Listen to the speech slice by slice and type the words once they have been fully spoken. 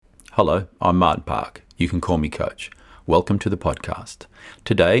Hello, I'm Martin Park. You can call me Coach. Welcome to the podcast.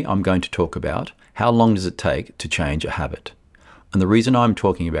 Today I'm going to talk about how long does it take to change a habit. And the reason I'm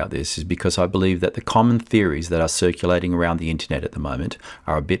talking about this is because I believe that the common theories that are circulating around the internet at the moment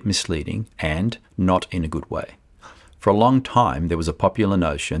are a bit misleading and not in a good way. For a long time, there was a popular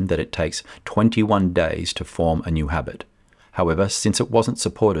notion that it takes 21 days to form a new habit. However, since it wasn't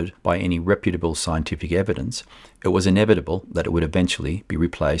supported by any reputable scientific evidence, it was inevitable that it would eventually be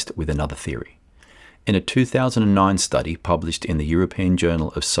replaced with another theory. In a 2009 study published in the European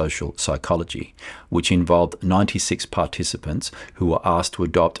Journal of Social Psychology, which involved 96 participants who were asked to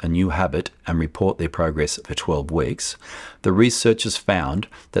adopt a new habit and report their progress for 12 weeks, the researchers found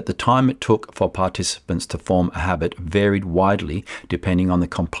that the time it took for participants to form a habit varied widely depending on the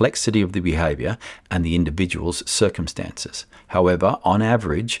complexity of the behavior and the individual's circumstances. However, on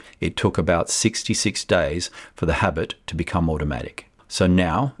average, it took about 66 days for the habit to become automatic. So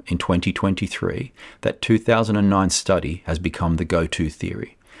now, in 2023, that 2009 study has become the go-to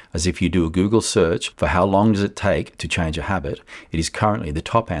theory. As if you do a Google search for how long does it take to change a habit, it is currently the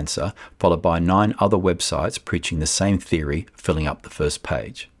top answer, followed by 9 other websites preaching the same theory, filling up the first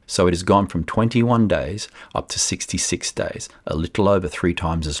page. So it has gone from 21 days up to 66 days, a little over 3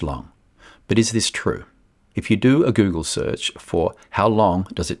 times as long. But is this true? If you do a Google search for how long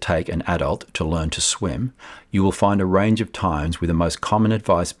does it take an adult to learn to swim, you will find a range of times, with the most common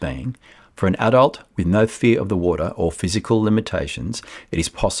advice being, for an adult with no fear of the water or physical limitations, it is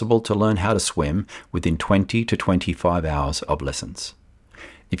possible to learn how to swim within 20 to 25 hours of lessons.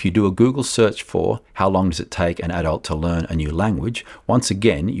 If you do a Google search for how long does it take an adult to learn a new language, once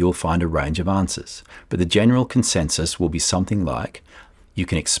again you'll find a range of answers. But the general consensus will be something like, you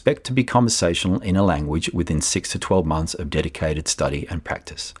can expect to be conversational in a language within 6 to 12 months of dedicated study and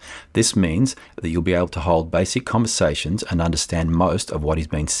practice. This means that you'll be able to hold basic conversations and understand most of what is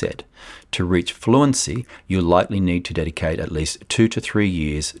being said. To reach fluency, you'll likely need to dedicate at least 2 to 3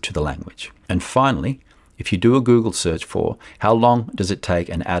 years to the language. And finally, if you do a Google search for how long does it take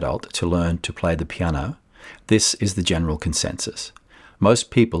an adult to learn to play the piano, this is the general consensus.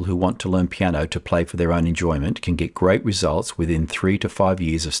 Most people who want to learn piano to play for their own enjoyment can get great results within 3 to 5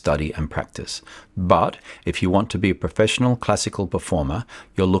 years of study and practice. But if you want to be a professional classical performer,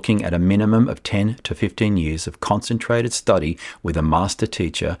 you're looking at a minimum of 10 to 15 years of concentrated study with a master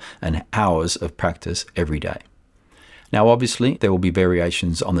teacher and hours of practice every day. Now, obviously, there will be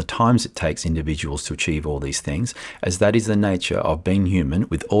variations on the times it takes individuals to achieve all these things, as that is the nature of being human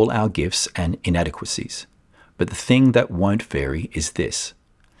with all our gifts and inadequacies. But the thing that won't vary is this.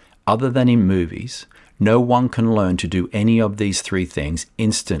 Other than in movies, no one can learn to do any of these 3 things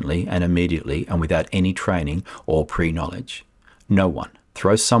instantly and immediately and without any training or pre-knowledge. No one.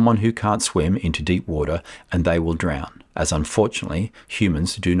 Throw someone who can't swim into deep water and they will drown, as unfortunately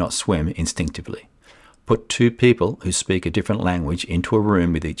humans do not swim instinctively. Put 2 people who speak a different language into a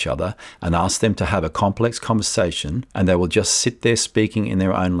room with each other and ask them to have a complex conversation, and they will just sit there speaking in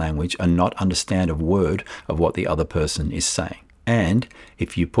their own language and not understand a word of what the other person is saying. And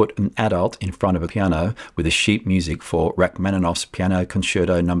if you put an adult in front of a piano with a sheet music for Rachmaninoff's Piano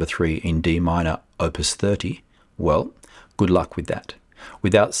Concerto No. 3 in D minor, Opus 30, well, good luck with that.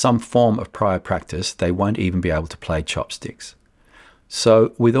 Without some form of prior practice, they won't even be able to play chopsticks.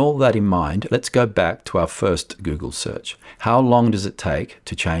 So with all that in mind, let's go back to our first Google search. How long does it take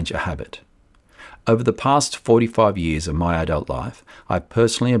to change a habit? Over the past 45 years of my adult life, I've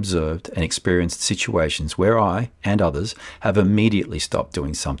personally observed and experienced situations where I and others have immediately stopped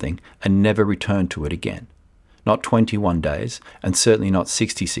doing something and never returned to it again. Not 21 days, and certainly not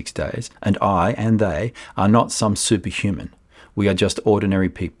 66 days, and I and they are not some superhuman. We are just ordinary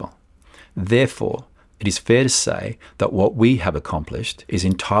people. Therefore, it is fair to say that what we have accomplished is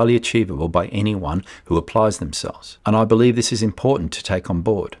entirely achievable by anyone who applies themselves. And I believe this is important to take on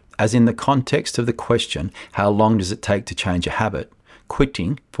board. As in the context of the question, how long does it take to change a habit,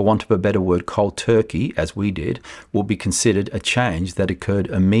 quitting, for want of a better word, cold turkey, as we did, will be considered a change that occurred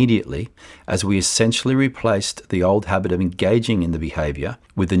immediately, as we essentially replaced the old habit of engaging in the behavior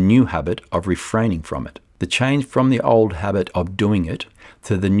with the new habit of refraining from it. The change from the old habit of doing it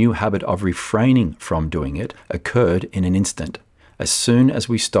to the new habit of refraining from doing it occurred in an instant, as soon as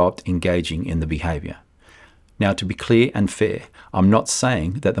we stopped engaging in the behavior. Now, to be clear and fair, I'm not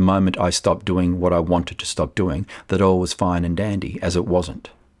saying that the moment I stopped doing what I wanted to stop doing, that all was fine and dandy, as it wasn't.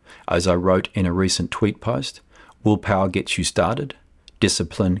 As I wrote in a recent tweet post, willpower gets you started,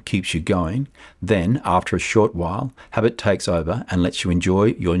 discipline keeps you going, then, after a short while, habit takes over and lets you enjoy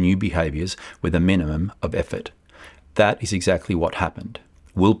your new behaviors with a minimum of effort. That is exactly what happened.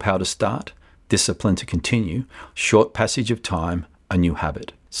 Willpower to start, discipline to continue, short passage of time, a new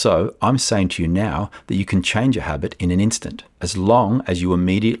habit. So I'm saying to you now that you can change a habit in an instant, as long as you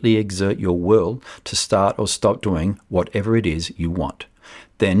immediately exert your will to start or stop doing whatever it is you want.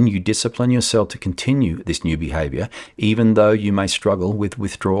 Then you discipline yourself to continue this new behavior, even though you may struggle with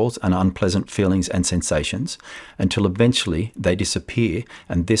withdrawals and unpleasant feelings and sensations, until eventually they disappear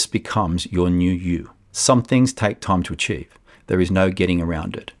and this becomes your new you. Some things take time to achieve. There is no getting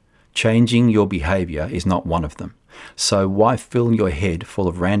around it. Changing your behavior is not one of them. So why fill your head full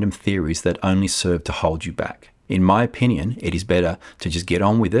of random theories that only serve to hold you back? In my opinion, it is better to just get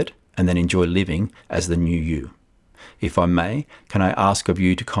on with it and then enjoy living as the new you. If I may, can I ask of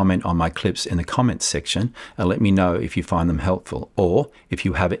you to comment on my clips in the comments section and let me know if you find them helpful, or if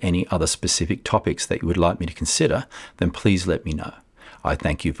you have any other specific topics that you would like me to consider, then please let me know. I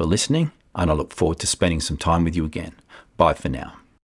thank you for listening, and I look forward to spending some time with you again. Bye for now.